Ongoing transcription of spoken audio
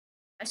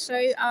So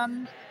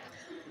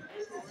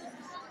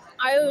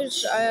I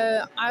was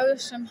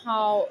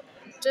somehow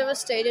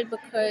devastated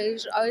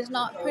because I was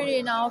not pretty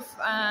enough,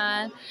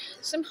 and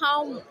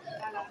somehow,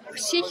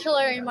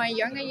 particular in my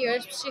younger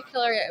years,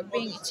 particularly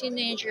being a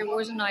teenager,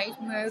 was a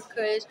nightmare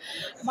because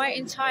my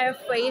entire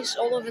face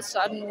all of a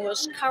sudden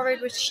was covered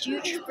with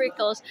huge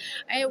prickles,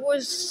 and it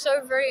was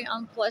so very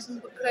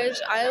unpleasant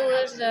because I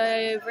was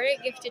a very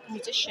gifted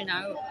musician.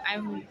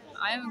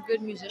 I'm a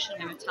good musician.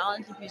 I'm a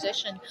talented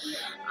musician,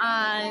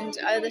 and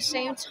at the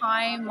same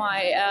time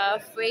my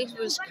face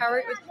was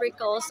covered with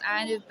prickles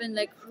and it's been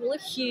like really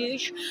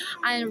huge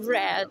and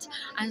red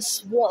and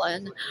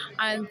swollen,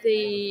 and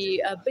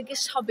the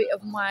biggest hobby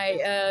of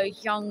my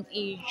young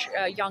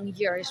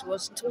years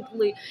was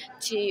totally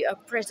to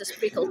press this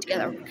prickle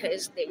together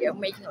because they are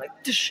making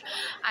like tush,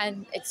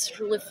 and it's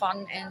really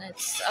fun, and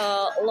it's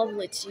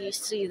lovely to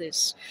see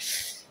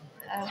this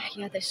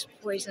this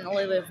poison, a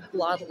little bit of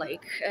blood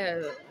like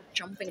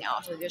jumping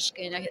out of your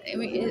skin. I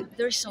mean,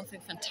 there's something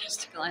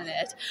fantastical in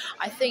it.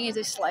 I think it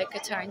is like a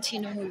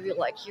Tarantino movie,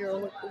 like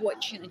you're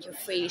watching at your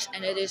face,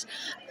 and it is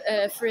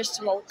first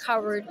of all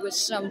covered with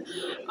some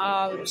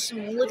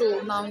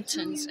little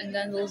mountains, and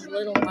then those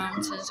little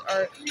mountains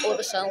are all of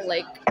a sudden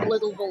like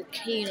little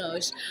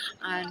volcanoes,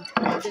 and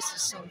this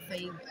is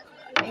something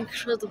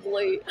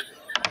incredibly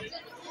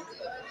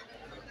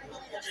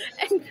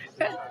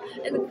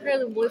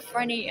incredibly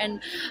funny, and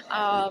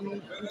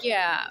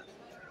yeah,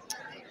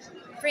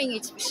 bring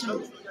it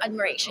some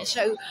admiration.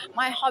 So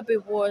my hobby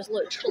was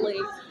literally,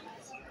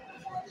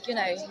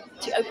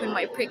 to open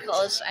my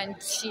prickles and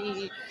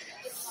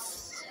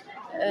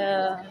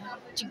uh,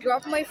 to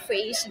grab my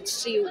face and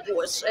see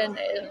what's in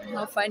it,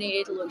 how funny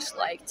it looks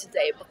like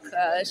today.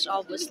 Because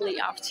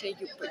obviously, after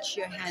you put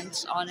your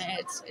hands on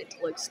it, it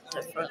looks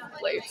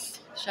differently.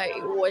 So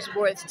it was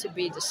worth to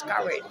be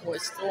discovered.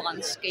 Was the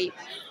landscape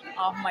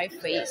of my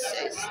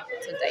faces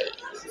today.